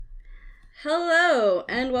Hello,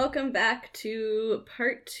 and welcome back to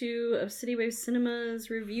part 2 of Citywave Cinema's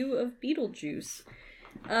review of Beetlejuice.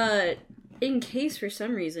 In case for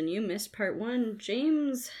some reason you missed part 1,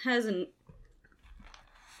 James has an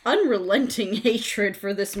unrelenting hatred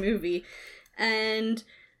for this movie, and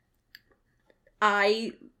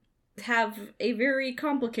I have a very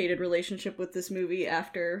complicated relationship with this movie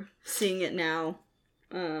after seeing it now.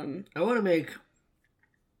 I want to make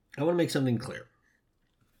something clear.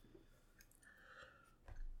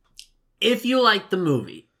 If you like the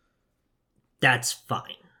movie, that's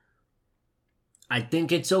fine. I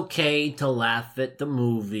think it's okay to laugh at the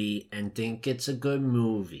movie and think it's a good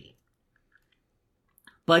movie.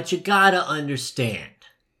 But you gotta understand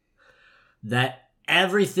that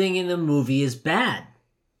everything in the movie is bad.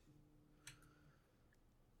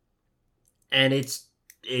 And it's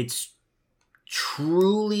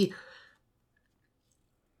truly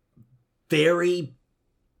very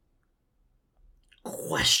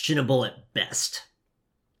questionable at best.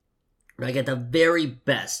 Like, at the very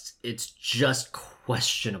best, it's just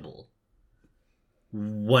questionable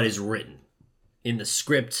what is written in the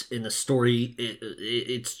script, in the story.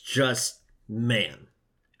 It's just, man.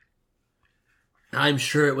 I'm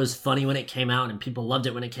sure it was funny when it came out and people loved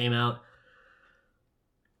it when it came out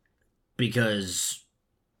because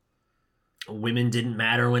women didn't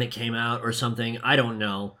matter when it came out or something. I don't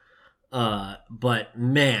know. But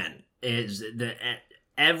man,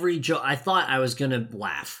 every joke. I thought I was gonna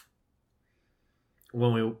laugh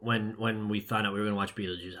when we found out we were gonna watch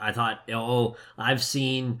Beetlejuice. I thought, I've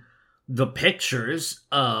seen the pictures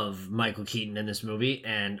of Michael Keaton in this movie,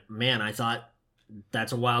 and man, I thought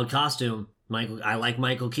that's a wild costume. I like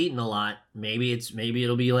Michael Keaton a lot. Maybe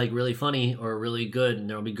it'll be like really funny or really good, and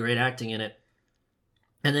there'll be great acting in it.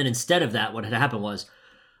 And then instead of that, what had happened was,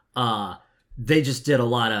 they just did a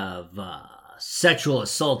lot of sexual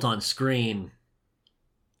assault on screen,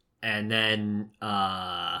 and then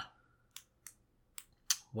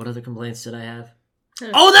what other complaints did I have?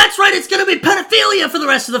 Oh, that's right, it's gonna be pedophilia for the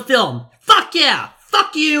rest of the film. Fuck yeah,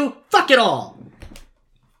 fuck you, fuck it all.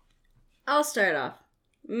 I'll start off.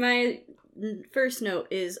 My first note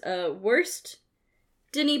is worst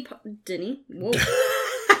Denny. Whoa.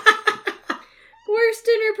 Worst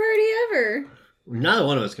dinner party ever. Neither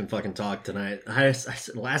one of us can fucking talk tonight.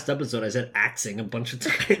 Last episode I said axing a bunch of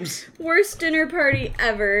times. Worst dinner party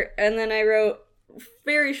ever, and then I wrote,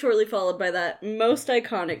 very shortly followed by that, most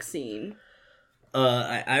iconic scene.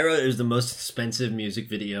 I wrote it was the most expensive music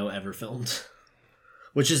video ever filmed.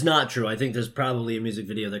 Which is not true. I think there's probably a music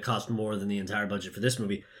video that cost more than the entire budget for this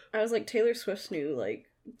movie. I was like, Taylor Swift's new,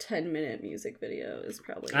 10-minute music video is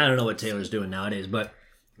probably... I don't know what Taylor's doing nowadays, but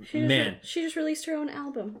she just released her own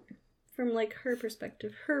album. From, her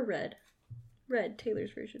perspective. Her Red,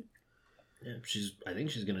 Taylor's version. Yeah, I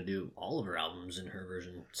think she's gonna do all of her albums in her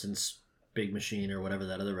version, since Big Machine or whatever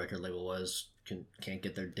that other record label was can't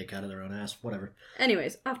get their dick out of their own ass, whatever.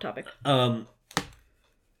 Anyways, off topic. Man,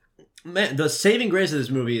 the saving grace of this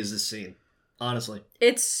movie is this scene, honestly.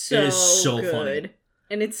 It is so good. Funny.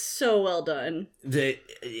 And it's so well done.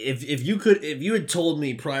 If you had told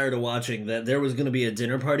me prior to watching that there was gonna be a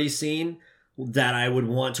dinner party scene that I would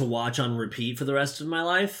want to watch on repeat for the rest of my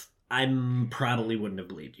life, I probably wouldn't have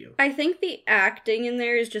believed you. I think the acting in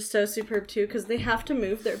there is just so superb too, because they have to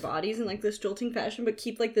move their bodies in this jolting fashion, but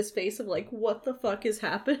keep this face of what the fuck is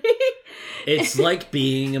happening? It's like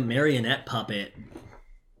being a marionette puppet.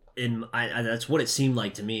 That's what it seemed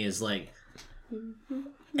like to me. Is like,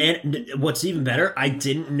 and what's even better, I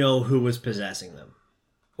didn't know who was possessing them.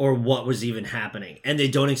 Or what was even happening. And they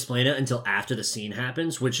don't explain it until after the scene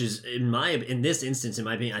happens, which is, in this instance, in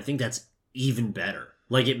my opinion, I think that's even better.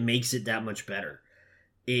 It makes it that much better.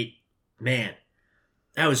 Man,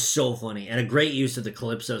 that was so funny. And a great use of the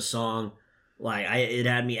Calypso song. It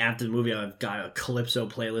had me after the movie, I've got a Calypso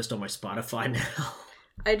playlist on my Spotify now.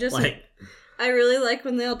 I really like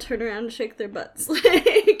when they all turn around and shake their butts.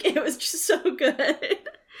 It was just so good.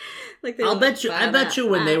 I bet you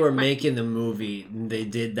when they were making the movie, they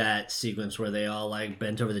did that sequence where they all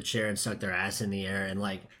bent over the chair and stuck their ass in the air and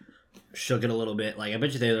shook it a little bit. I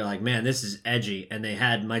bet you they were like, man, this is edgy. And they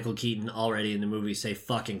had Michael Keaton already in the movie say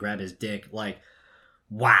fuck and grab his dick.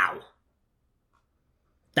 Wow.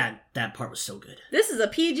 That part was so good. This is a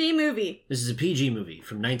PG movie. This is a PG movie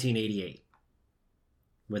from 1988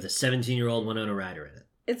 with a 17-year-old Winona Ryder in it.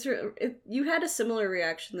 You had a similar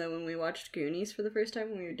reaction, though, when we watched Goonies for the first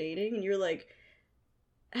time when we were dating, and you were like,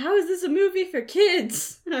 how is this a movie for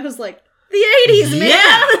kids? And I was like, the 80s, man!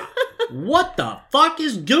 Yeah! What the fuck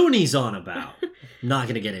is Goonies on about? Not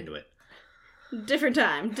gonna get into it. Different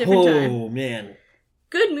time. Oh, man.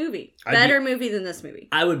 Good movie. Better movie than this movie.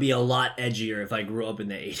 I would be a lot edgier if I grew up in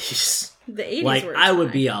the 80s. The 80s like, were a I would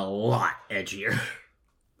time. be a lot edgier.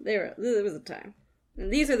 There was a time.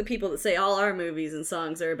 And these are the people that say all our movies and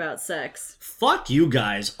songs are about sex. Fuck you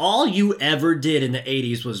guys. All you ever did in the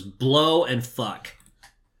 80s was blow and fuck.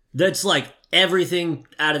 That's like everything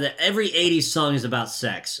out of every 80s song is about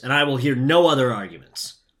sex, and I will hear no other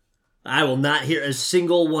arguments. I will not hear a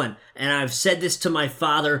single one. And I've said this to my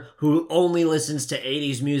father, who only listens to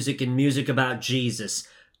 80s music and music about Jesus.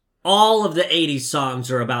 All of the 80s songs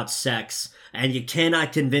are about sex, and you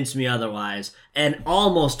cannot convince me otherwise. And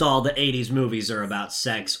almost all the 80s movies are about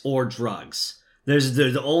sex or drugs. There's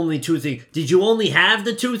the only two things. Did you only have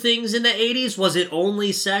the two things in the 80s? Was it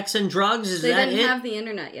only sex and drugs? Is they that it? They didn't have the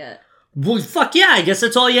internet yet. Well, fuck yeah, I guess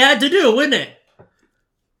that's all you had to do, wouldn't it?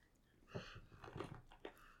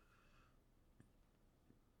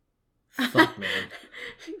 Fuck, man.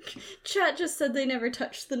 Chat just said they never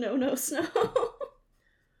touched the no snow.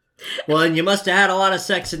 Well, and you must have had a lot of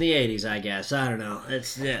sex in the 80s, I guess. I don't know.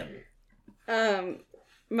 It's, yeah.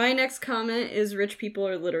 My next comment is rich people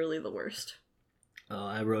are literally the worst. Oh,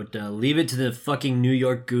 I wrote, leave it to the fucking New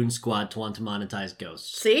York goon squad to want to monetize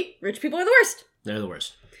ghosts. See? Rich people are the worst. They're the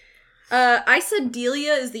worst. I said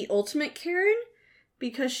Delia is the ultimate Karen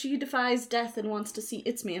because she defies death and wants to see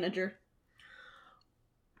its manager.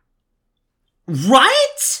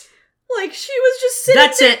 Right? Like, she was just sitting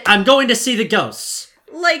That's there. it. I'm going to see the ghosts.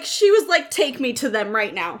 Like, she was like, take me to them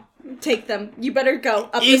right now. Take them. You better go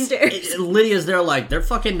up the stairs. Lydia's there like, they're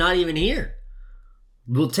fucking not even here.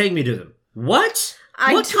 Well, take me to them. What?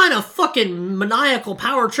 What kind of fucking maniacal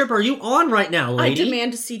power trip are you on right now, lady? I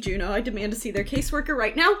demand to see Juno. I demand to see their caseworker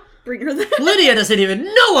right now. Bring her there. Lydia doesn't even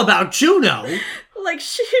know about Juno. Like,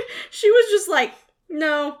 she was just like,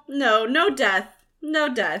 no death.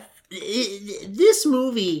 No death. This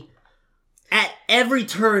movie, at every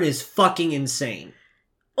turn, is fucking insane.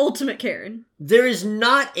 Ultimate Karen. There is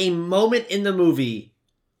not a moment in the movie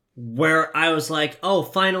where I was like, oh,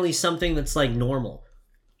 finally something that's like normal.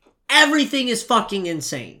 Everything is fucking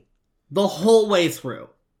insane. The whole way through.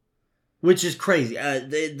 Which is crazy.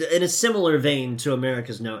 In a similar vein to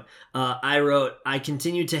America's Note, I wrote, I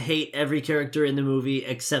continue to hate every character in the movie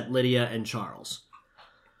except Lydia and Charles.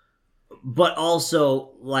 But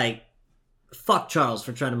also, like, fuck Charles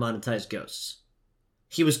for trying to monetize ghosts.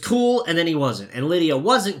 He was cool, and then he wasn't. And Lydia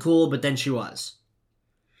wasn't cool, but then she was.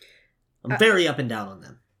 I'm very up and down on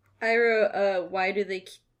them. I wrote, why do they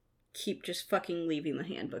keep just fucking leaving the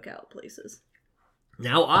handbook out places?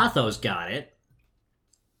 Now Otho's got it.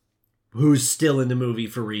 Who's still in the movie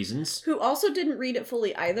for reasons. Who also didn't read it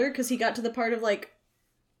fully either, because he got to the part of, like,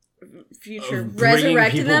 future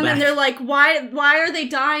resurrecting them, back. And they're like, why are they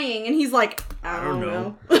dying? And he's like, I don't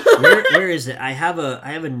know. where is it? I have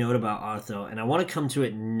a note about Otho, and I want to come to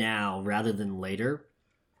it now rather than later.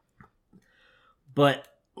 But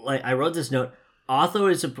like, I wrote this note. Otho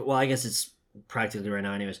is I guess it's practically right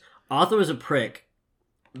now anyways. Otho is a prick,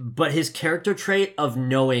 but his character trait of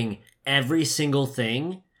knowing every single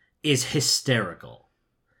thing is hysterical.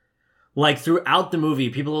 Like, throughout the movie,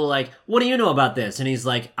 people are like, what do you know about this? And he's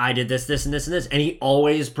like, I did this, this, and this, and this. And he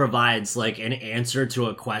always provides, like, an answer to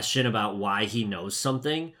a question about why he knows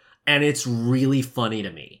something. And it's really funny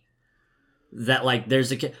to me. That, like,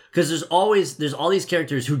 because there's all these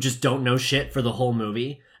characters who just don't know shit for the whole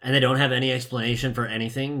movie. And they don't have any explanation for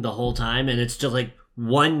anything the whole time. And it's just, like,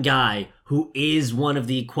 one guy who is one of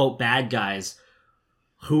the, quote, bad guys,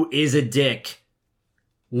 who is a dick,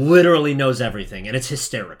 literally knows everything, and it's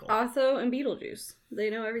hysterical. Otho and Beetlejuice. They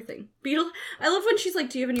know everything. I love when she's like,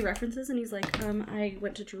 do you have any references? And he's like, I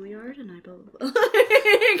went to Juilliard and I blah, blah,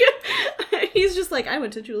 blah. He's just like, I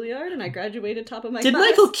went to Juilliard and I graduated top of my class. Did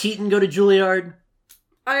Michael Keaton go to Juilliard?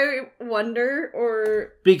 I wonder,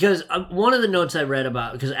 or... Because one of the notes I read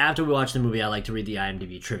about, because after we watch the movie, I like to read the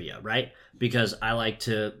IMDb trivia, right? Because I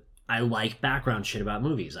like background shit about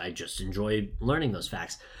movies. I just enjoy learning those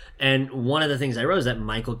facts. And one of the things I wrote is that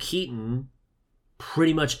Michael Keaton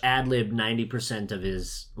pretty much ad-libbed 90% of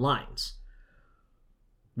his lines.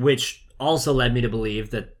 Which also led me to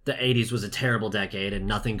believe that the 80s was a terrible decade and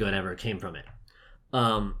nothing good ever came from it.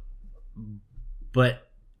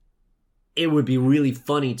 But it would be really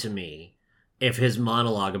funny to me if his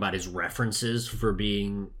monologue about his references for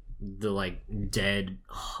being the, like, dead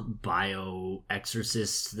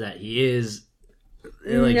bio-exorcist that he is...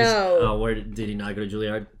 Like, no. Where did he not go to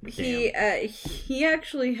Juilliard? He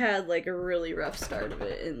actually had like a really rough start of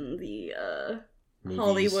it in the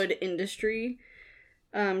Hollywood industry,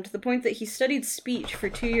 to the point that he studied speech for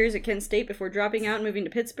 2 years at Kent State before dropping out and moving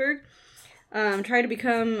to Pittsburgh. Tried to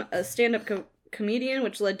become a stand-up comedian,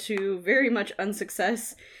 which led to very much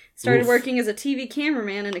unsuccess. Started working as a TV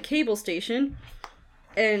cameraman in a cable station.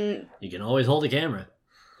 And you can always hold a camera.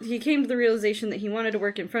 He came to the realization that he wanted to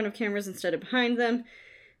work in front of cameras instead of behind them.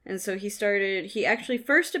 And so he actually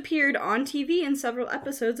first appeared on TV in several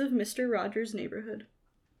episodes of Mr. Rogers' Neighborhood.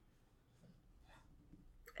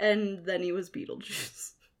 And then he was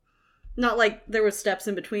Beetlejuice. Not like there were steps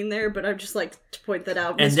in between there, but I'd just like to point that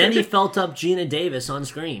out. And then he felt up Gina Davis on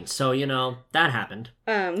screen. So, that happened.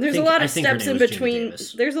 There's a lot of steps in between.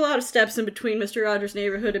 There's a lot of steps in between Mr. Rogers'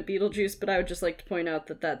 Neighborhood and Beetlejuice, but I would just like to point out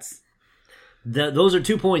that that's... Those are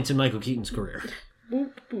 2 points in Michael Keaton's career.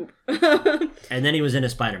 Boop, boop. And then he was in a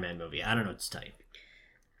Spider-Man movie. I don't know what to tell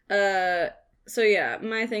you. So yeah,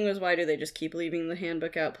 my thing was, why do they just keep leaving the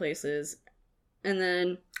handbook out places? And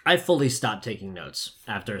then... I fully stopped taking notes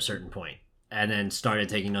after a certain point, and then started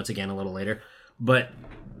taking notes again a little later. But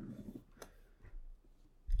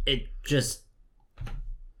it just...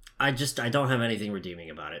 I don't have anything redeeming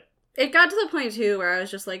about it. It got to the point, too, where I was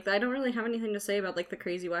just like, I don't really have anything to say about, like, the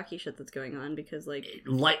crazy, wacky shit that's going on, because, like...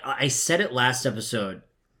 I said it last episode,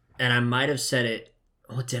 and I might have said it...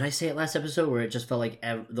 Oh, did I say it last episode, where it just felt like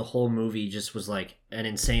the whole movie just was, like, an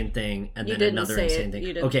insane thing, and then another insane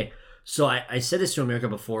thing? Okay, so I said this to America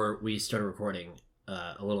before we started recording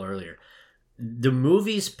a little earlier. The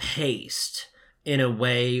movie's paced in a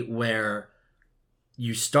way where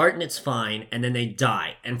you start and it's fine, and then they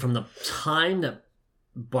die. And from the time that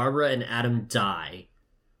Barbara and Adam die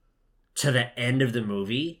to the end of the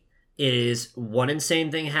movie, it is one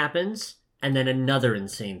insane thing happens, and then another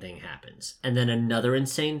insane thing happens, and then another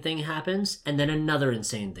insane thing happens, and then another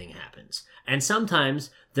insane thing happens. And sometimes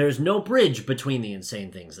there's no bridge between the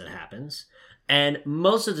insane things that happens, and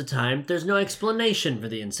most of the time there's no explanation for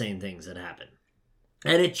the insane things that happen.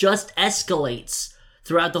 And it just escalates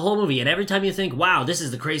throughout the whole movie. And every time you think, wow, this is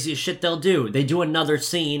the craziest shit they'll do, they do another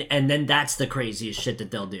scene, and then that's the craziest shit that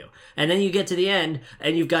they'll do. And then you get to the end,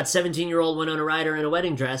 and you've got 17-year-old Winona Ryder in a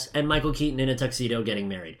wedding dress, and Michael Keaton in a tuxedo getting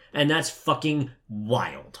married. And that's fucking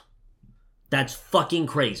wild. That's fucking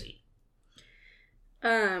crazy.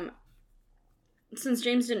 Since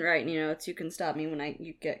James didn't write any notes, you can stop me when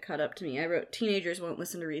you get caught up to me. I wrote, teenagers won't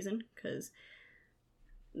listen to reason, because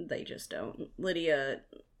they just don't. Lydia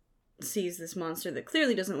sees this monster that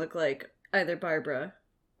clearly doesn't look like either Barbara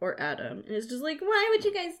or Adam, and is just like, why would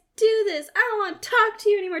you guys do this? I don't want to talk to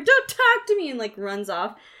you anymore. Don't talk to me, and like runs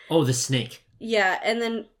off. Oh, the snake. Yeah, and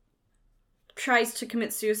then tries to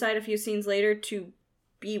commit suicide a few scenes later to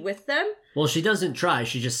be with them. Well, she doesn't try.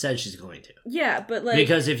 She just said she's going to. Yeah, but like...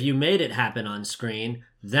 Because if you made it happen on screen,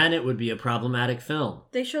 then it would be a problematic film.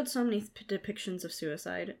 They showed so many depictions of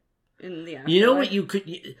suicide in the afterlife. You know what you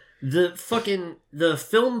could... The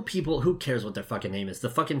film people... Who cares what their fucking name is? The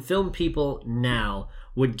fucking film people now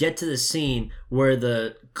would get to the scene where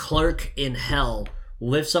the clerk in hell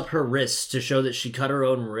lifts up her wrists to show that she cut her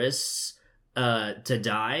own wrists to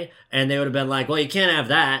die, and they would have been like, well, you can't have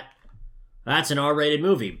that. That's an R-rated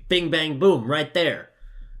movie. Bing, bang, boom, right there.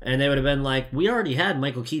 And they would have been like, we already had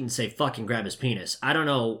Michael Keaton say fucking grab his penis. I don't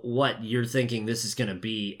know what you're thinking this is going to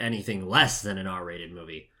be anything less than an R-rated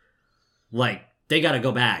movie. Like, they got to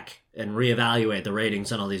go back and reevaluate the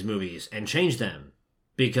ratings on all these movies and change them.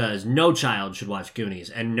 Because no child should watch Goonies,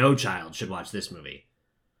 and no child should watch this movie.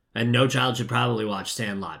 And no child should probably watch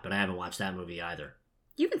Sandlot, but I haven't watched that movie either.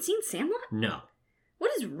 You haven't seen Sandlot? No.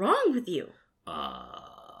 What is wrong with you?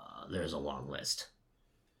 There's a long list.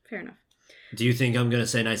 Fair enough. Do you think I'm going to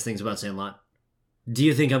say nice things about Sandlot? Do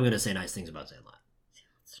you think I'm going to say nice things about Sandlot?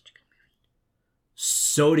 Sandlot's such a good movie.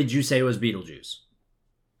 So did you say it was Beetlejuice?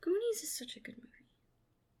 Goonies is such a good movie.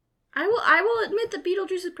 I will admit that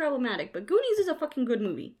Beetlejuice is problematic, but Goonies is a fucking good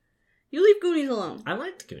movie. You leave Goonies alone. I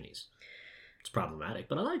liked Goonies. It's problematic,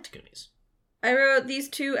 but I liked Goonies. I wrote, these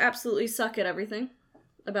two absolutely suck at everything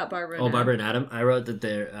about Barbara and Adam. Barbara and Adam? I wrote that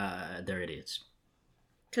they're idiots.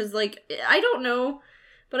 Because, like, I don't know,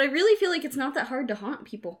 but I really feel like it's not that hard to haunt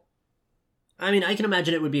people. I mean, I can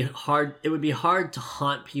imagine it would be hard. It would be hard to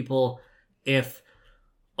haunt people if,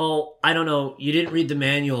 I don't know, you didn't read the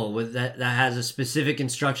manual with that has a specific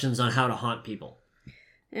instructions on how to haunt people.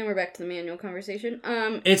 And we're back to the manual conversation.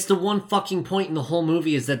 It's the one fucking point in the whole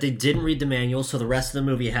movie is that they didn't read the manual, so the rest of the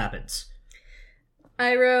movie happens.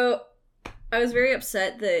 I was very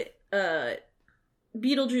upset that,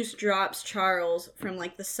 Beetlejuice drops Charles from,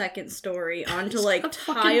 like, the second story onto, like,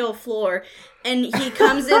 tile floor, and he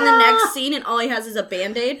comes in the next scene, and all he has is a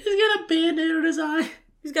Band-Aid. He's got a Band-Aid on his eye.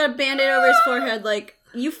 He's got a Band-Aid over his forehead, like,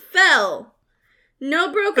 you fell.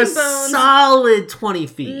 No broken bones. Solid 20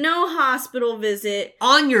 feet. No hospital visit.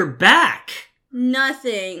 On your back.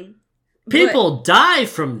 Nothing. People die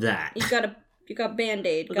from that. You You got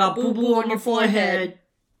Band-Aid. I got boo-boo on your forehead.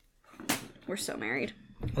 We're so married.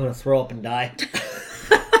 I'm gonna throw up and die.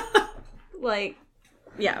 Like,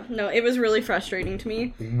 yeah, no, it was really frustrating to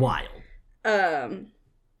me. Wild. And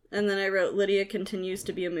then I wrote, Lydia continues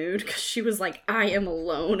to be a mood, because she was like, I am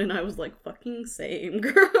alone, and I was like, fucking same,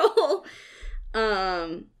 girl.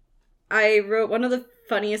 I wrote one of the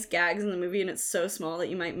funniest gags in the movie, and it's so small that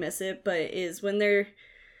you might miss it, but is when the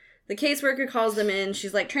caseworker calls them in,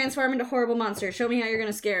 she's like, transform into horrible monsters, show me how you're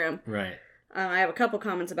gonna scare them. Right. I have a couple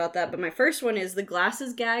comments about that, but my first one is the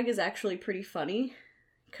glasses gag is actually pretty funny,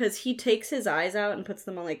 because he takes his eyes out and puts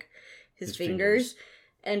them on, like, his fingers,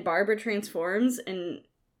 and Barbara transforms, and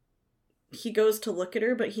he goes to look at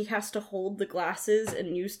her, but he has to hold the glasses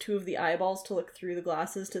and use two of the eyeballs to look through the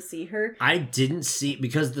glasses to see her. I didn't see,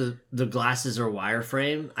 because the glasses are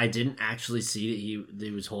wireframe, I didn't actually see that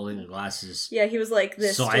he was holding the glasses. Yeah, he was like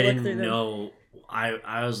this so to I look didn't through them. know.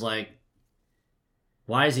 I was like,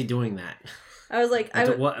 why is he doing that? I was like, I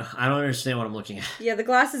don't understand what I'm looking at. Yeah, the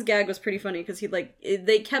glasses gag was pretty funny because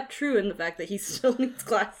they kept true in the fact that he still needs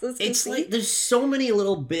glasses. It's like there's so many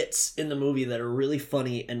little bits in the movie that are really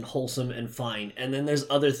funny and wholesome and fine, and then there's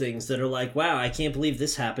other things that are like, wow, I can't believe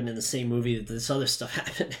this happened in the same movie that this other stuff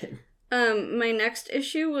happened in. My next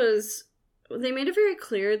issue was they made it very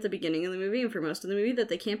clear at the beginning of the movie and for most of the movie that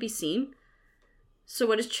they can't be seen. So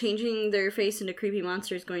what is changing their face into creepy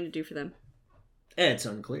monsters going to do for them? It's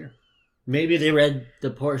unclear. Maybe they read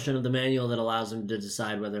the portion of the manual that allows them to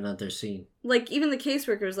decide whether or not they're seen. Like, even the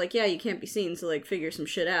caseworker was like, yeah, you can't be seen, so, like, figure some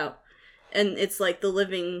shit out. And it's like the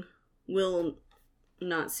living will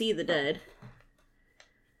not see the dead.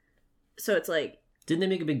 So it's like... Didn't they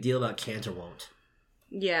make a big deal about can't or won't?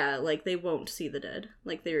 Yeah, like, they won't see the dead.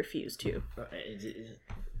 Like, they refuse to.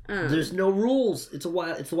 There's no rules. It's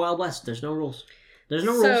the Wild West. There's no rules. There's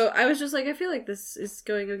no rules. So I was just like, I feel like this is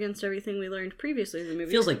going against everything we learned previously in the movie.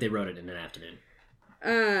 Feels like they wrote it in an afternoon.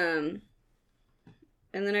 And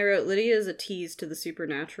then I wrote, Lydia is a tease to the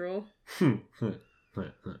supernatural.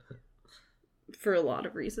 For a lot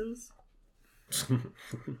of reasons.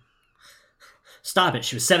 Stop it.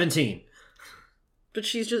 She was 17. But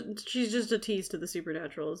she's just a tease to the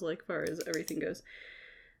supernatural as like far as everything goes.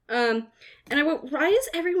 And I wrote, why is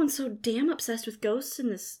everyone so damn obsessed with ghosts in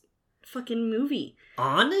this fucking movie?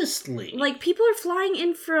 Honestly, like, people are flying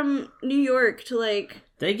in from New York to, like,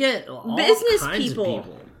 they get all business kinds people of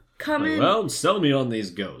people coming. Like, well, sell me on these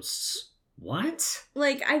ghosts. What?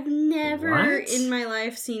 Like, I've never in my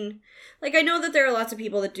life seen, like, I know that there are lots of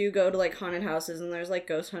people that do go to, like, haunted houses and there's, like,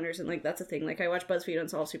 ghost hunters and, like, that's a thing. Like, I watch BuzzFeed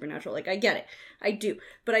Unsolved Supernatural. Like, I get it. I do.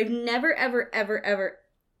 But I've never, ever, ever, ever,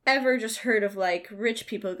 ever just heard of, like, rich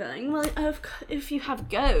people going, well, if you have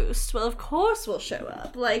ghosts, well, of course we'll show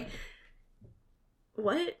up. Like,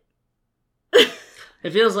 what?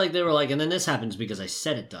 It feels like they were like, and then this happens because I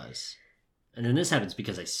said it does. And then this happens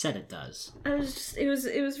because I said it does. It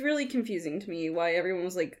was really confusing to me why everyone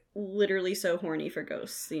was, like, literally so horny for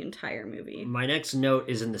ghosts the entire movie. My next note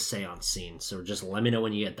is in the seance scene, so just let me know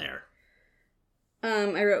when you get there.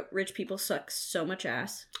 I wrote, rich people suck so much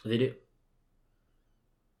ass. They do.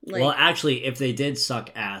 Like, well, actually, if they did suck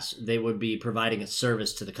ass, they would be providing a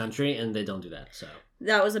service to the country, and they don't do that, so...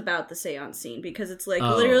 That was about the seance scene, because it's, like,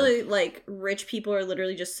 literally, like, rich people are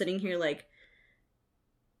literally just sitting here, like,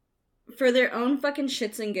 for their own fucking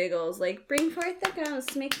shits and giggles, like, bring forth the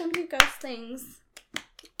ghosts, make them do ghost things.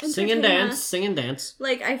 Sing and dance.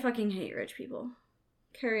 Like, I fucking hate rich people.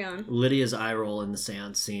 Carry on. Lydia's eye roll in the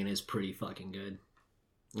seance scene is pretty fucking good.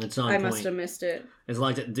 It's on point. I must have missed it. It's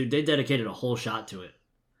like, dude, they dedicated a whole shot to it.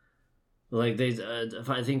 Like, they,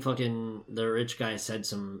 I think fucking the rich guy said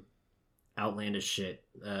some outlandish shit.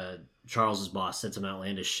 Charles's boss said some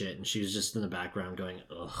outlandish shit, and she was just in the background going,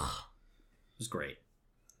 ugh. It was great.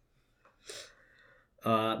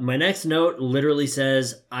 My next note literally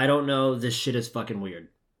says, I don't know, this shit is fucking weird.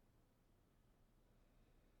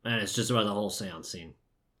 And it's just about the whole seance scene.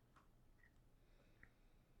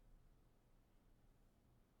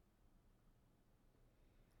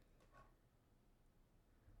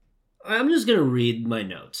 I'm just gonna read my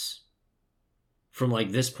notes from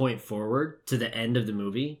like this point forward to the end of the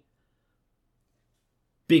movie,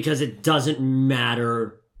 because it doesn't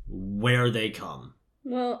matter where they come.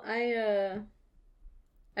 Well, I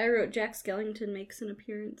wrote Jack Skellington makes an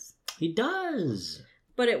appearance. He does.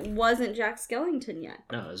 But it wasn't Jack Skellington yet.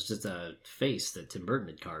 No, it's just a face that Tim Burton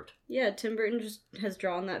had carved. Yeah, Tim Burton just has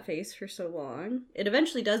drawn that face for so long. It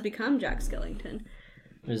eventually does become Jack Skellington.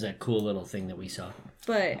 There's that cool little thing that we saw.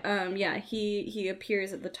 But, yeah, he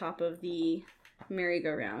appears at the top of the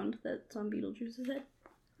merry-go-round that's on Beetlejuice's head.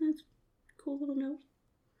 That's a cool little note.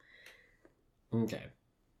 Okay.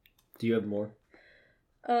 Do you have more?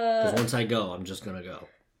 Because once I go, I'm just gonna go.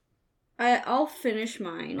 I'll finish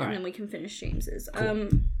mine, All and right. then we can finish James's. Cool.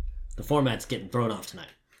 The format's getting thrown off tonight.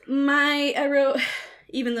 I wrote,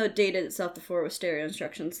 even though it dated itself before with stereo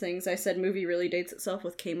instructions things, I said movie really dates itself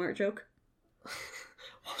with Kmart joke.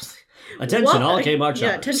 Attention, all Kmart shoppers.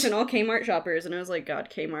 Yeah, attention, all Kmart shoppers. And I was like, God,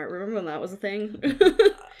 Kmart, remember when that was a thing?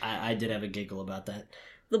 I did have a giggle about that.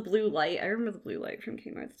 The blue light. I remember the blue light from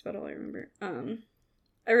Kmart. That's about all I remember.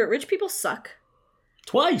 I wrote, rich people suck.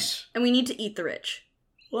 Twice! And we need to eat the rich.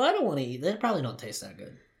 Well, I don't want to eat. They probably don't taste that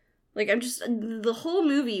good. Like, the whole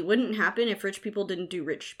movie wouldn't happen if rich people didn't do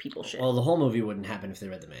rich people shit. Well, the whole movie wouldn't happen if they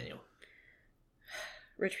read the manual.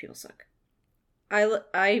 Rich people suck.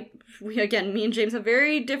 Again, me and James have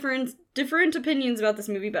very different opinions about this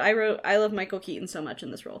movie, but I wrote, I love Michael Keaton so much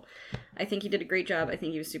in this role. I think he did a great job. I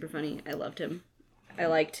think he was super funny. I loved him. I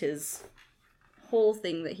liked his whole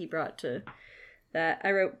thing that he brought to that.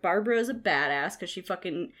 I wrote, Barbara is a badass because she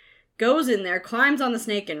fucking goes in there, climbs on the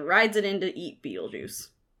snake, and rides it in to eat Beetlejuice.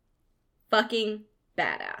 Fucking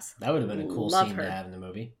badass. That would have been a cool Love scene her. to have in the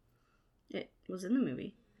movie. It was in the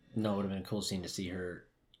movie. No, it would have been a cool scene to see her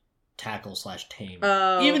tackle/tame.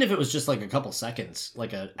 Oh. Even if it was just like a couple seconds,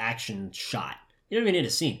 like an action shot. You don't even need a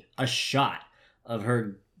scene. A shot of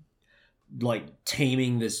her like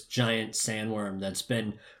taming this giant sandworm that's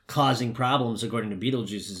been causing problems according to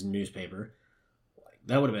Beetlejuice's newspaper. Like,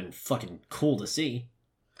 that would have been fucking cool to see.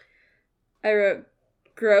 I wrote,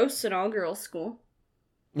 gross in all girls school.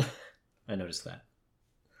 I noticed that.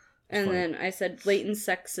 And funny. then I said, blatant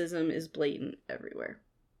sexism is blatant everywhere.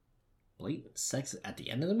 Blatant sex at the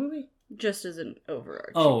end of the movie? Just as an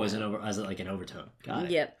overarching. Oh, as like an overtone. Got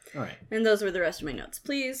it. Yep. All right. And those were the rest of my notes.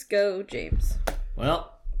 Please go, James.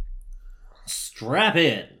 Well, strap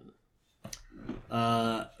in.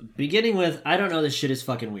 Beginning with, I don't know, this shit is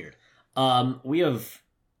fucking weird. Let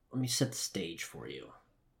me set the stage for you.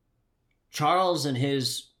 Charles and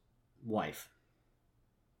his wife.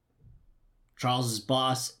 Charles's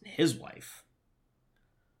boss and his wife.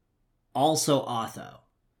 Also Otho,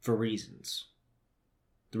 for reasons.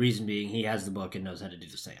 The reason being he has the book and knows how to do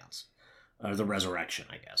the seance. Or the resurrection,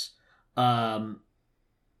 I guess.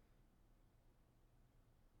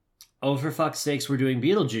 Oh, for fuck's sakes, we're doing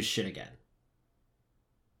Beetlejuice shit again.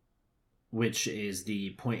 Which is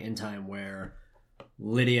the point in time where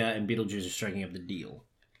Lydia and Beetlejuice are striking up the deal.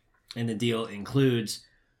 And the deal includes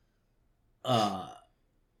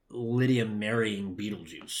Lydia marrying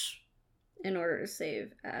Beetlejuice. In order to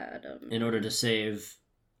save Adam. In order to save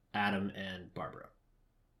Adam and Barbara.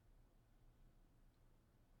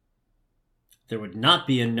 There would not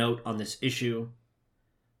be a note on this issue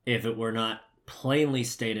if it were not plainly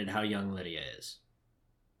stated how young Lydia is.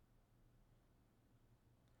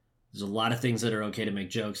 There's a lot of things that are okay to make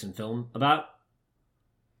jokes in film about.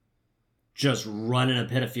 Just running a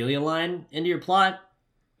pedophilia line into your plot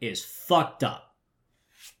is fucked up.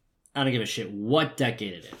 I don't give a shit what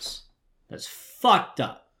decade it is. That's fucked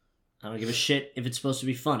up. I don't give a shit if it's supposed to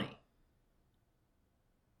be funny.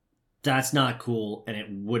 That's not cool, and it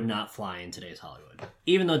would not fly in today's Hollywood.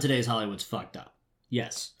 Even though today's Hollywood's fucked up.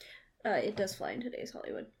 Yes. It does fly in today's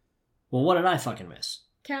Hollywood. Well, what did I fucking miss?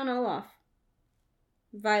 Count all off.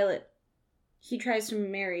 Violet. He tries to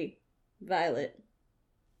marry Violet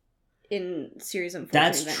in series of unfortunate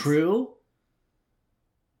That's events. true.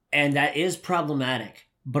 And that is problematic.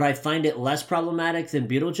 But I find it less problematic than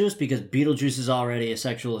Beetlejuice because Beetlejuice is already a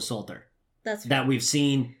sexual assaulter. That's fair. That we've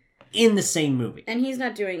seen in the same movie. And he's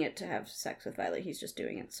not doing it to have sex with Violet. He's just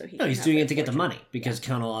doing it so he. No, can he's have doing that it to get the fortune. money because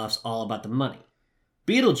Count Olaf's all about the money.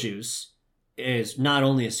 Beetlejuice is not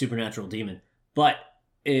only a supernatural demon, but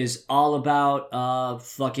is all about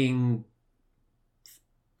fucking.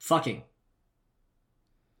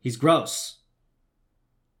 He's gross.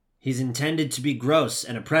 He's intended to be gross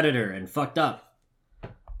and a predator and fucked up.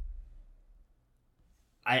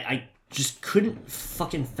 I just couldn't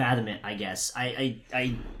fucking fathom it, I guess. An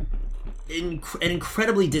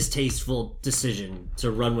incredibly distasteful decision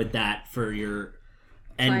to run with that for your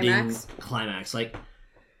ending climax. Like,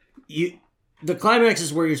 the climax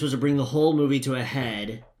is where you're supposed to bring the whole movie to a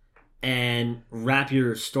head and wrap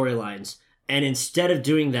your storylines. And instead of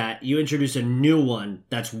doing that, you introduce a new one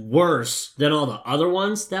that's worse than all the other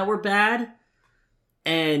ones that were bad.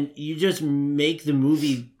 And you just make the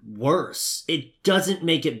movie worse. It doesn't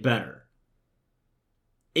make it better.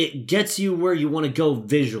 It gets you where you want to go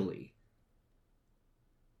visually.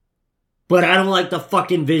 But I don't like the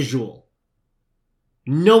fucking visual.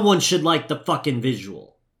 No one should like the fucking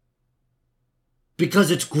visual. Because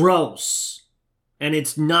it's gross. And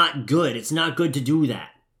it's not good. It's not good to do that.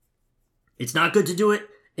 It's not good to do it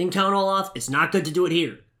in Count Olaf. It's not good to do it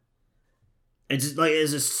here.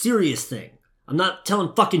 It's a serious thing. I'm not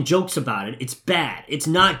telling fucking jokes about it. It's bad. It's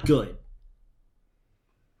not good.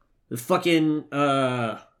 The fucking,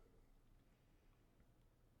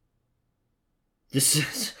 this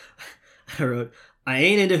is, I wrote, I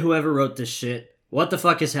ain't into whoever wrote this shit. What the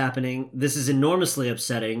fuck is happening? This is enormously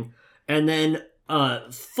upsetting. And then,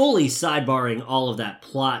 fully sidebarring all of that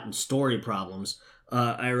plot and story problems,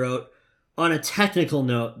 I wrote, on a technical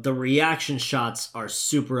note, the reaction shots are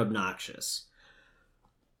super obnoxious.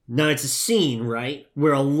 Now, it's a scene, right,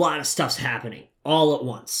 where a lot of stuff's happening all at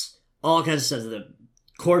once. All kinds of stuff. The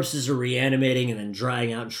corpses are reanimating and then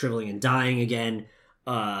drying out and shriveling and dying again.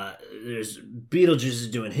 There's Beetlejuice is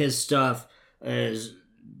doing his stuff. There's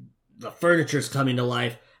the furniture's coming to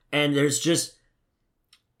life. And there's just...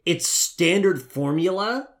 It's standard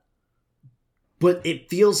formula, but it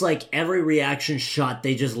feels like every reaction shot,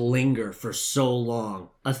 they just linger for so long.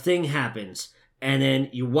 A thing happens, and then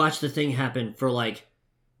you watch the thing happen for like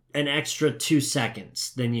an extra 2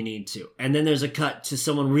 seconds than you need to. And then there's a cut to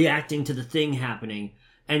someone reacting to the thing happening,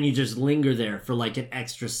 and you just linger there for like an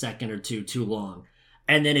extra second or two too long.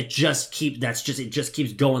 And then it just keeps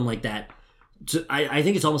going like that. So I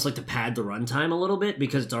think it's almost like to pad the runtime a little bit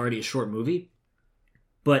because it's already a short movie.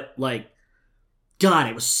 But like, God,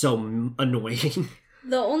 it was so annoying.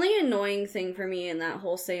 The only annoying thing for me in that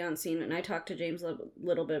whole seance scene, and I talked to James a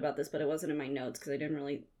little bit about this, but it wasn't in my notes because I didn't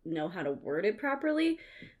really know how to word it properly,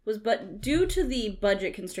 but due to the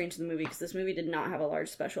budget constraints of the movie, because this movie did not have a large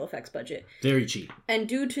special effects budget. Very cheap. And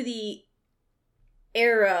due to the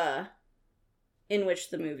era in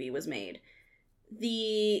which the movie was made,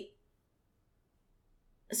 the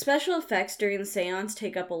special effects during the seance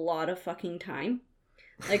take up a lot of fucking time.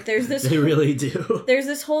 Like, there's this... They really do. There's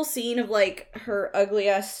this whole scene of, like, her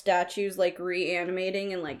ugly-ass statues, like,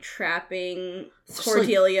 reanimating and, like, trapping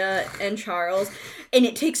Cordelia and Charles. And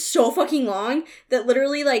it takes so fucking long that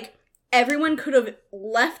literally, like, everyone could have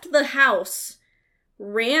left the house,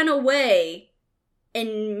 ran away,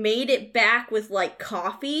 and made it back with, like,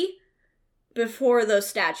 coffee before those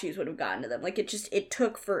statues would have gotten to them. Like, it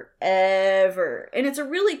took forever. And it's a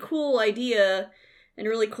really cool idea and a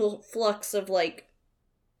really cool flux of, like,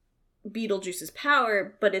 Beetlejuice's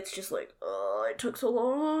power, but it's just like, oh, it took so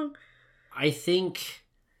long. I think,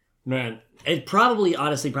 man, it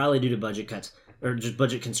honestly due to budget cuts, or just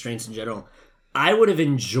budget constraints in general. I would have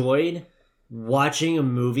enjoyed watching a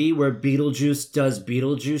movie where Beetlejuice does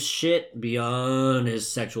Beetlejuice shit beyond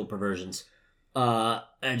his sexual perversions,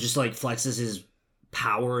 and just like flexes his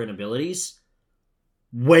power and abilities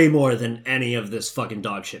way more than any of this fucking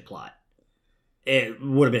dog shit plot. It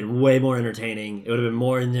would have been way more entertaining. It would have been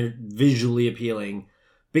more visually appealing.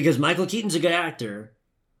 Because Michael Keaton's a good actor.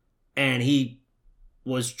 And he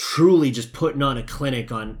was truly just putting on a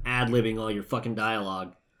clinic on ad-libbing all your fucking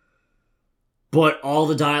dialogue. But all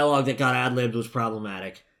the dialogue that got ad-libbed was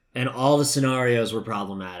problematic. And all the scenarios were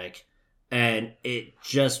problematic. And it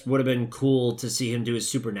just would have been cool to see him do his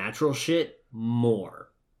supernatural shit more.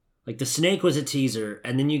 Like, the snake was a teaser.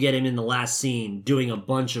 And then you get him in the last scene doing a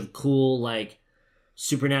bunch of cool, like,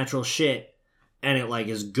 supernatural shit, and it like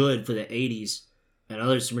is good for the 80s and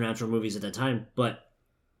other supernatural movies at that time, but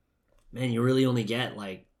man, you really only get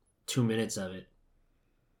like 2 minutes of it.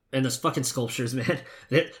 And those fucking sculptures, man,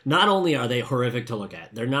 not only are they horrific to look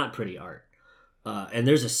at, they're not pretty art. And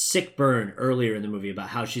there's a sick burn earlier in the movie about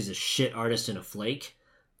how she's a shit artist in a flake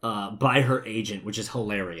by her agent, which is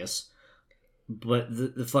hilarious. But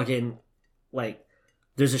the fucking, like,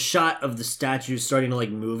 there's a shot of the statue starting to, like,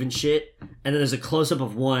 move and shit, and then there's a close-up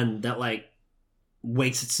of one that, like,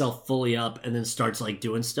 wakes itself fully up and then starts, like,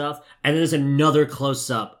 doing stuff, and then there's another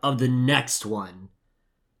close-up of the next one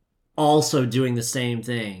also doing the same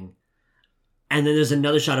thing, and then there's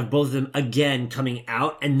another shot of both of them again coming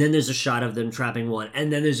out, and then there's a shot of them trapping one,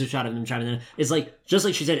 and then there's a shot of them trapping them. It's like, just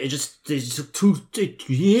like she said,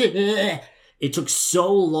 it took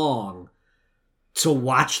so long to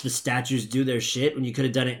watch the statues do their shit when you could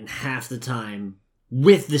have done it in half the time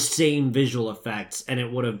with the same visual effects, and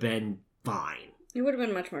it would have been fine. It would have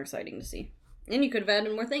been much more exciting to see. And you could have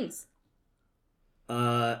added more things.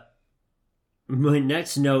 My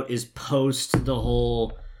next note is post the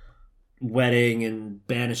whole wedding and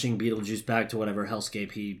banishing Beetlejuice back to whatever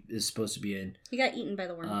hellscape he is supposed to be in. He got eaten by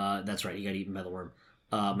the worm. That's right, he got eaten by the worm.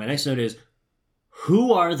 My next note is,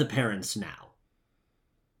 who are the parents now?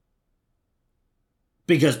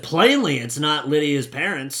 Because plainly it's not Lydia's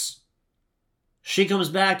parents. She comes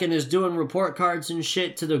back and is doing report cards and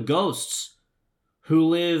shit to the ghosts who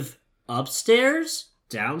live upstairs,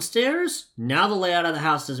 downstairs. Now the layout of the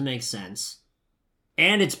house doesn't make sense.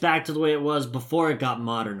 And it's back to the way it was before it got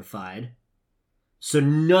modernified. So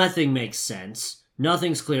nothing makes sense.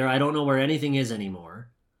 Nothing's clear. I don't know where anything is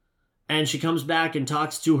anymore. And she comes back and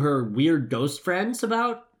talks to her weird ghost friends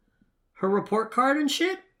about her report card and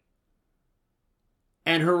shit.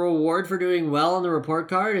 And her reward for doing well on the report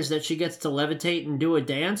card is that she gets to levitate and do a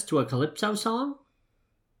dance to a Calypso song?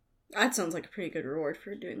 That sounds like a pretty good reward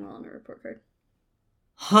for doing well on a report card.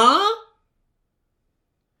 Huh?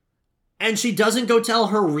 And she doesn't go tell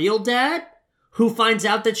her real dad, who finds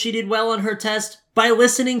out that she did well on her test by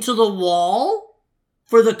listening to The Wall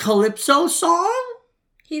for the Calypso song?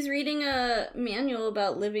 He's reading a manual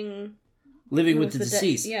about living with the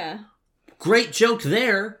deceased. Yeah. Great joke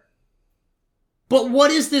there. But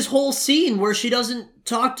what is this whole scene where she doesn't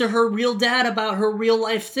talk to her real dad about her real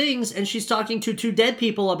life things and she's talking to two dead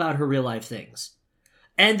people about her real life things?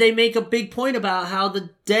 And they make a big point about how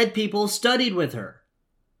the dead people studied with her.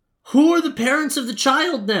 Who are the parents of the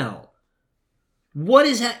child now?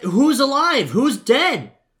 Who's alive? Who's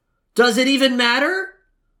dead? Does it even matter?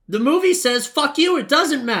 The movie says, fuck you, it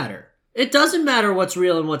doesn't matter. It doesn't matter what's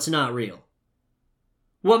real and what's not real.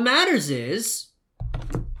 What matters is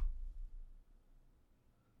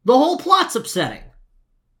the whole plot's upsetting.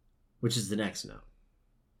 Which is the next note.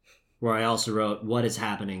 Where I also wrote, what is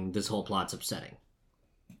happening? This whole plot's upsetting.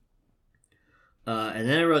 And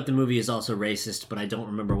then I wrote the movie is also racist, but I don't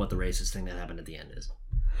remember what the racist thing that happened at the end is.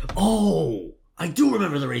 Oh! I do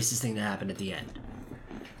remember the racist thing that happened at the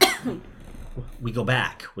end. We go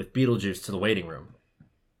back with Beetlejuice to the waiting room.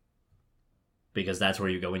 Because that's where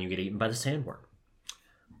you go when you get eaten by the sandworm.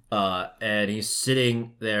 And he's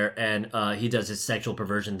sitting there, and he does his sexual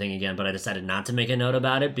perversion thing again, but I decided not to make a note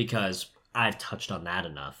about it because I've touched on that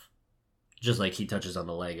enough. Just like he touches on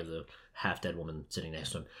the leg of the half-dead woman sitting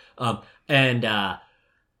next to him. And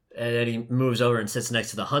then he moves over and sits next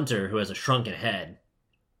to the hunter, who has a shrunken head.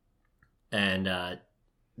 And on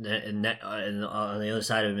the other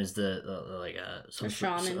side of him is a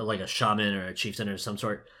shaman. Like a shaman or a chieftain or some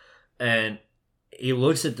sort. And he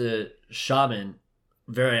looks at the shaman,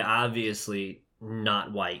 very obviously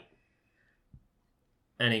not white.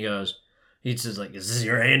 And he says, like, is this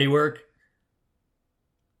your handiwork?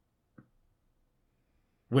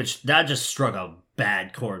 Which, that just struck a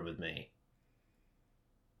bad chord with me.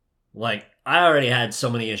 Like, I already had so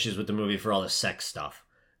many issues with the movie for all the sex stuff.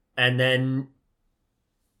 And then,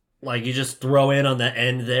 like, you just throw in on the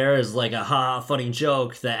end there as, like, a funny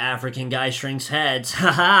joke, the African guy shrinks heads.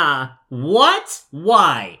 Ha. What?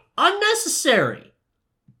 Why? Unnecessary.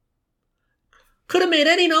 Could have made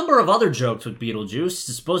any number of other jokes with Beetlejuice.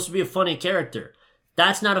 He's supposed to be a funny character.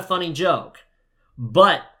 That's not a funny joke.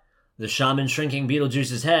 But the shaman shrinking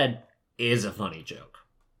Beetlejuice's head is a funny joke.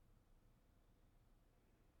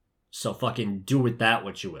 So fucking do with that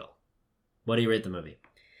what you will. What do you rate the movie?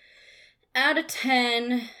 Out of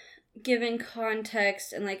 10, given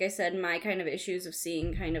context, and like I said, my kind of issues of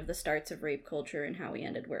seeing kind of the starts of rape culture and how we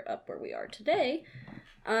ended up where we are today,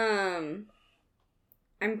 I'm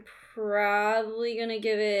probably gonna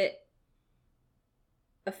give it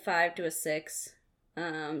a 5 to a 6.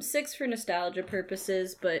 6 for nostalgia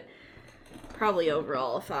purposes, but probably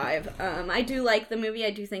overall a 5. I do like the movie.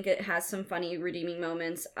 I do think it has some funny, redeeming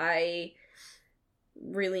moments. I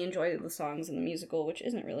really enjoy the songs in the musical, which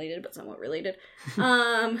isn't related, but somewhat related.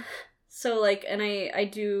 So, like, and I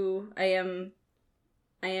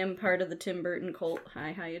am part of the Tim Burton cult.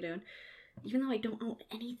 Hi, how you doing? Even though I don't own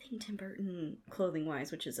anything Tim Burton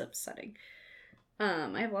clothing-wise, which is upsetting.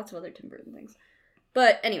 I have lots of other Tim Burton things.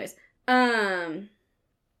 But, anyways, I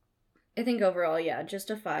think overall, yeah, just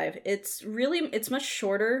a 5. It's much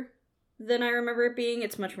shorter than I remember it being.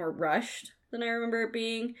 It's much more rushed than I remember it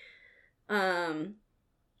being.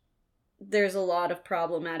 There's a lot of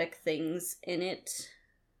problematic things in it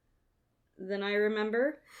than I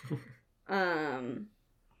remember.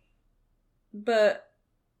 But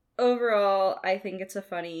overall, I think it's a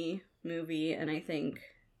funny movie, and I think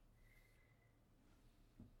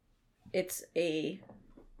it's a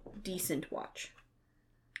decent watch.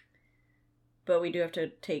 But we do have to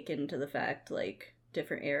take into the fact, like,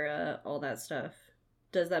 different era, all that stuff.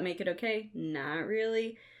 Does that make it okay? Not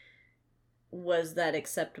really. Was that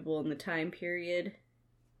acceptable in the time period?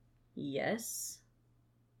 Yes.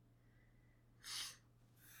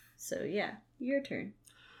 So, yeah, your turn.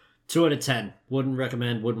 2 out of 10. Wouldn't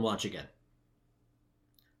recommend, wouldn't watch again.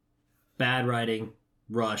 Bad writing,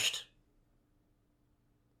 rushed.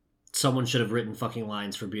 Someone should have written fucking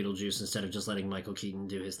lines for Beetlejuice instead of just letting Michael Keaton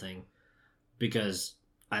do his thing. Because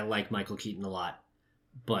I like Michael Keaton a lot.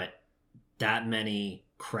 But that many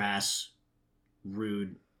crass,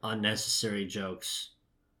 rude, unnecessary jokes,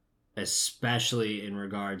 especially in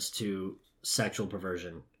regards to sexual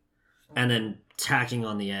perversion, And then tacking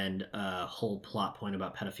on the end a whole plot point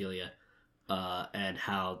about pedophilia, and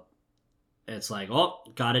how it's like, oh,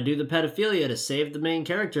 gotta do the pedophilia to save the main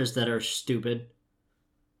characters that are stupid.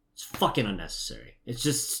 It's fucking unnecessary. It's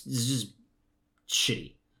just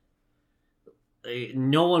shitty.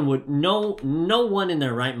 No one in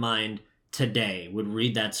their right mind today would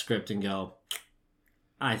read that script and go,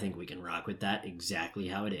 I think we can rock with that exactly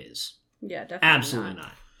how it is. Yeah, definitely. Absolutely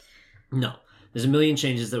not. No. There's a million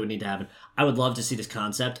changes that would need to happen. I would love to see this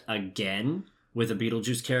concept again with a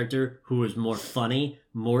Beetlejuice character who is more funny,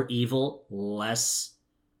 more evil, less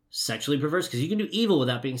sexually perverse. Because you can do evil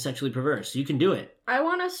without being sexually perverse. You can do it. I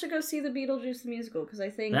want us to go see the Beetlejuice the musical because I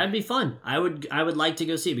think that'd be fun. I would like to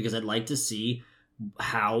go see it because I'd like to see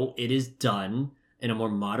how it is done in a more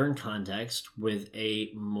modern context with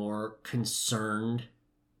a more concerned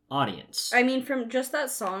audience. I mean, from just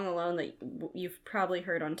that song alone that you've probably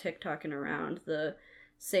heard on TikTok and around, the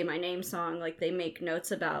Say My Name song, like, they make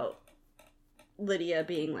notes about Lydia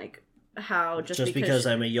being like, how just because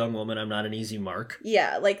I'm a young woman, I'm not an easy mark.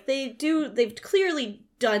 Yeah, like, they've clearly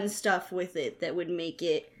done stuff with it that would make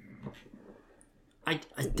it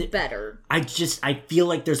better. I feel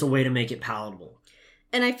like there's a way to make it palatable.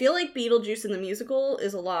 And I feel like Beetlejuice in the musical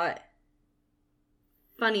is a lot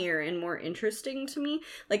funnier and more interesting to me.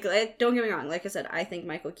 Like, don't get me wrong, like I said, I think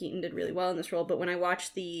Michael Keaton did really well in this role, but when I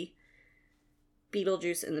watched the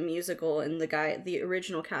Beetlejuice in the musical and the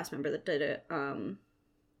original cast member that did it, I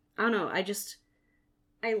don't know,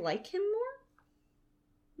 I like him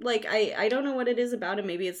more. Like, I don't know what it is about him.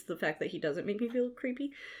 Maybe it's the fact that he doesn't make me feel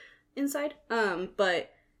creepy inside.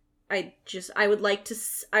 But I would like to,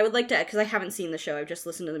 because I haven't seen the show. I've just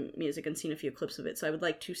listened to the music and seen a few clips of it. So I would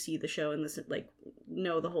like to see the show and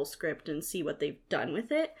know the whole script and see what they've done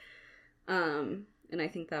with it. And I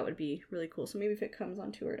think that would be really cool. So maybe if it comes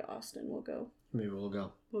on tour to Austin, we'll go. Maybe we'll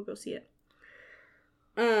go. We'll go see it.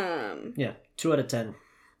 Yeah, 2 out of 10.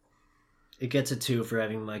 It gets a 2 for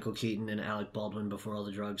having Michael Keaton and Alec Baldwin before all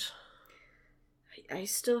the drugs. I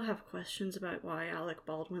still have questions about why Alec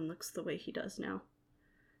Baldwin looks the way he does now.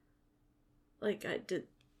 Like,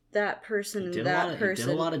 that person and that person...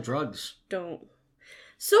 He did a lot of drugs. Don't.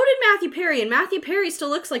 So did Matthew Perry, and Matthew Perry still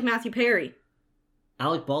looks like Matthew Perry.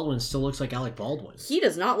 Alec Baldwin still looks like Alec Baldwin. He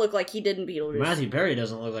does not look like he did in Beetlejuice. Matthew Perry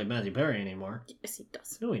doesn't look like Matthew Perry anymore. Yes, he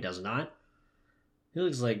does. No, he does not. He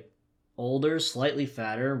looks like older, slightly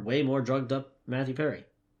fatter, way more drugged up Matthew Perry.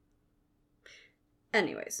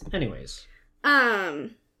 Anyways.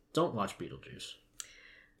 Don't watch Beetlejuice.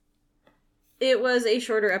 It was a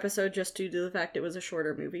shorter episode just due to the fact it was a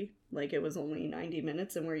shorter movie. Like, it was only 90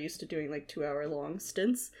 minutes, and we're used to doing, 2-hour-long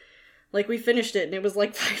stints. Like, we finished it, and it was,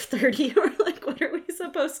 5:30. We're like, what are we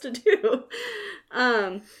supposed to do?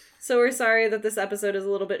 So we're sorry that this episode is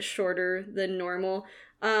a little bit shorter than normal.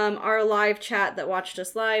 Our live chat that watched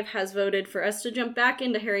us live has voted for us to jump back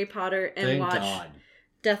into Harry Potter and watch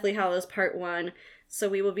Deathly Hallows Part 1. So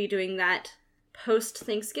we will be doing that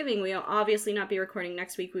post-Thanksgiving. We will obviously not be recording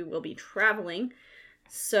next week. We will be traveling.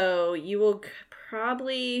 So you will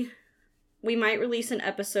we might release an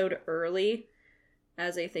episode early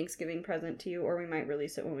as a Thanksgiving present to you, or we might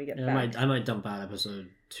release it when we get back. I might dump out episode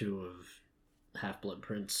 2 of Half-Blood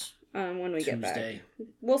Prince when we Tuesday. get back.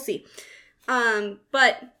 We'll see.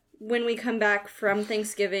 But when we come back from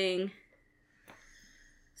Thanksgiving,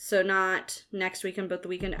 so not next weekend, but the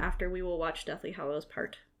weekend after, we will watch Deathly Hallows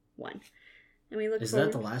Part 1. And we look Is forward...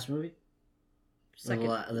 that the last movie? Second.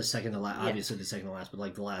 The second to last, yeah. Obviously the second to last,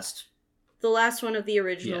 but the last... The last one of the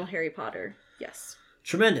original Harry Potter, yes.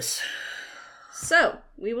 Tremendous. So,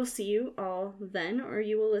 we will see you all then, or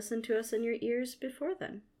you will listen to us in your ears before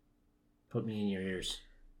then. Put me in your ears.